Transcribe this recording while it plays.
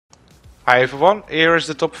Hi everyone, here is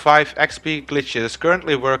the top 5 XP glitches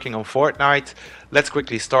currently working on Fortnite. Let's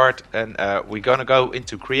quickly start, and we're gonna go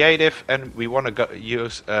into creative, and we want to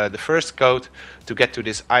use the first code to get to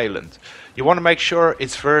this island. You want to make sure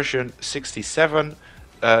it's version 67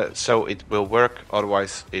 so it will work,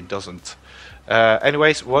 otherwise it doesn't.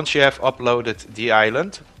 Anyways, once you have uploaded the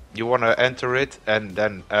island, you want to enter it, and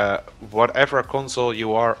then whatever console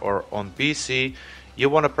you are or on PC, you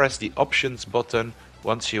want to press the options button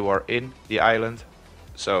once you are in the island.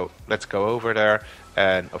 So let's go over there,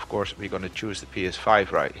 and of course we're going to choose the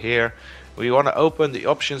PS5 right here. We want to open the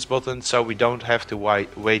options button so we don't have to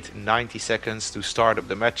wait 90 seconds to start up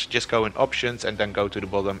the match. Just go in options and then go to the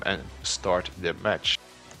bottom and start the match.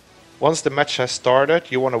 Once the match has started,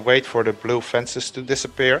 you want to wait for the blue fences to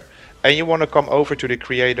disappear, and you want to come over to the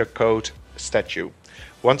creator code statue.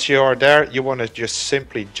 Once you are there, you want to just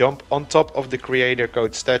simply jump on top of the creator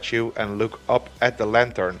code statue and look up at the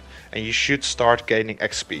lantern, and you should start gaining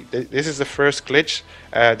XP. This is the first glitch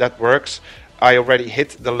that works. I already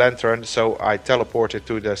hit the lantern, so I teleported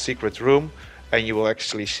to the secret room, and you will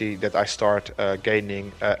actually see that I start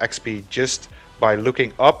gaining XP just by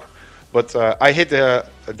looking up. But I hit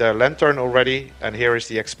the lantern already, and here is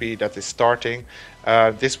the XP that is starting.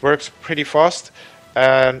 This works pretty fast,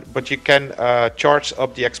 but you can charge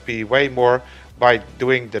up the XP way more by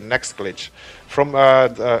doing the next glitch. From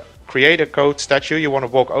the creator code statue, you want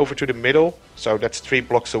to walk over to the middle, so that's 3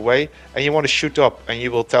 blocks away, and you want to shoot up, and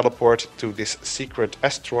you will teleport to this secret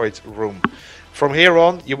asteroid room. From here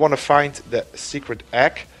on, you want to find the secret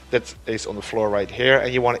egg that is on the floor right here,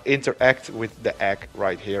 and you want to interact with the egg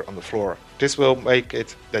right here on the floor. This will make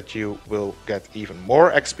it that you will get even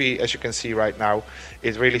more XP. As you can see right now,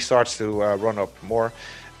 it really starts to run up more,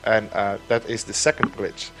 and that is the second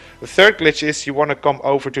glitch. The third glitch is you want to come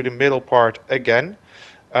over to the middle part again.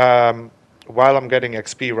 While I'm getting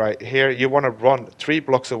XP right here, you want to run 3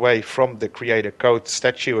 blocks away from the creator code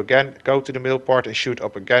statue again, go to the middle part and shoot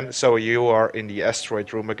up again, so you are in the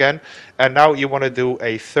asteroid room again. And now you want to do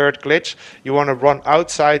a third glitch. You want to run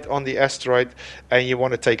outside on the asteroid, and you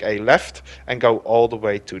want to take a left and go all the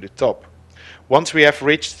way to the top. Once we have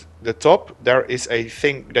reached the top, there is a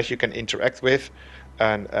thing that you can interact with,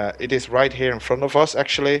 and it is right here in front of us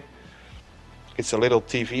actually. It's a little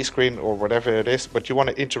TV screen or whatever it is, but you want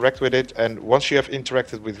to interact with it, and once you have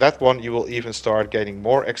interacted with that one, you will even start gaining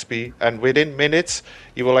more XP, and within minutes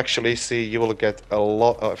you will actually see you will get a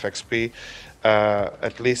lot of XP,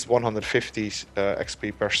 at least 150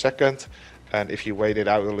 XP per second, and if you wait it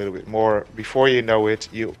out a little bit more, before you know it,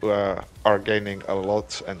 you are gaining a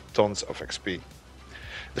lot and tons of XP.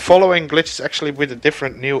 The following glitch is actually with a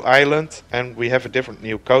different new island, and we have a different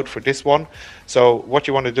new code for this one. So what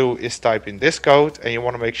you want to do is type in this code, and you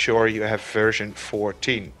want to make sure you have version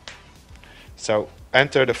 14. So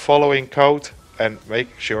enter the following code and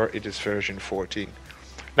make sure it is version 14.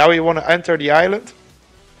 Now you want to enter the island.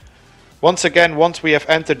 Once again, once we have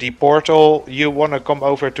entered the portal, you want to come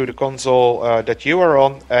over to the console that you are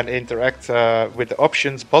on and interact with the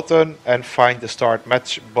options button and find the start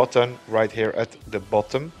match button right here at the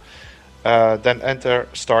bottom. Then enter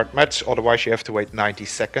start match, otherwise you have to wait 90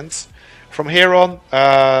 seconds. From here on,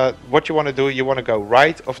 what you want to do, you want to go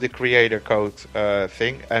right of the creator code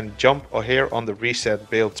thing and jump here on the reset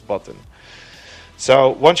builds button. So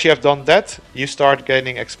once you have done that, you start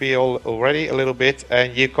gaining XP already a little bit,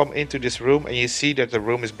 and you come into this room and you see that the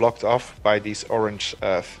room is blocked off by these orange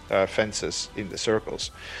fences in the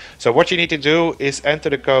circles. So what you need to do is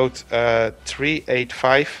enter the code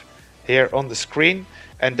 385 here on the screen,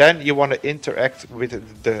 and then you want to interact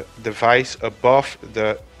with the device above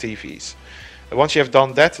the TVs. Once you have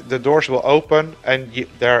done that, the doors will open, and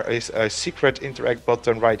there is a secret interact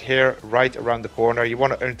button right here, right around the corner. You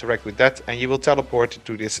want to interact with that, and you will teleport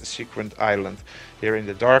to this secret island here in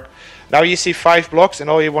the dark. Now you see 5 blocks, and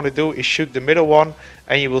all you want to do is shoot the middle one,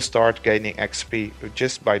 and you will start gaining XP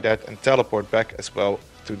just by that, and teleport back as well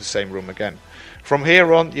to the same room again. From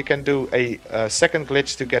here on, you can do a second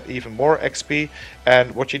glitch to get even more XP,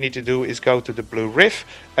 and what you need to do is go to the blue rift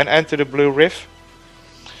and enter the blue rift.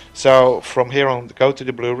 So from here on, go to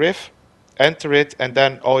the blue rift, enter it, and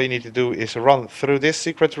then all you need to do is run through this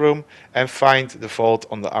secret room and find the vault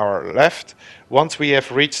on our left. Once we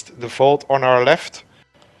have reached the vault on our left,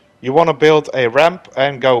 you want to build a ramp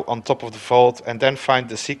and go on top of the vault, and then find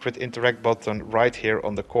the secret interact button right here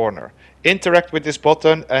on the corner. Interact with this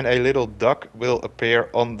button, and a little duck will appear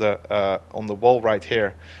on the wall right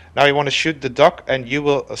here. Now you want to shoot the duck, and you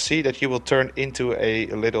will see that you will turn into a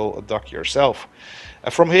little duck yourself.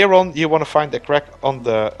 From here on, you want to find the crack on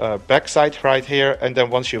the back side right here, and then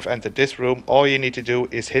once you've entered this room, all you need to do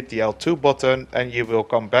is hit the L2 button and you will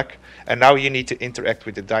come back, and now you need to interact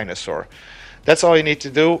with the dinosaur. That's all you need to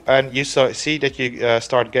do, and you see that you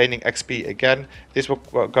start gaining XP again. This will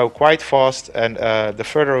go quite fast, and the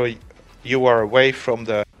further you are away from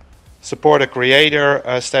the support a creator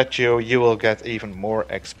statue, you will get even more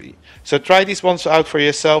XP. So try these ones out for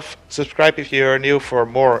yourself. Subscribe if you are new for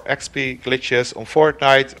more XP glitches on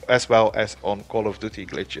Fortnite as well as on Call of Duty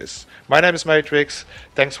glitches. My name is MAYTRICKS.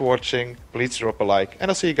 Thanks for watching. Please drop a like and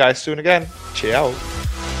I'll see you guys soon again. Ciao.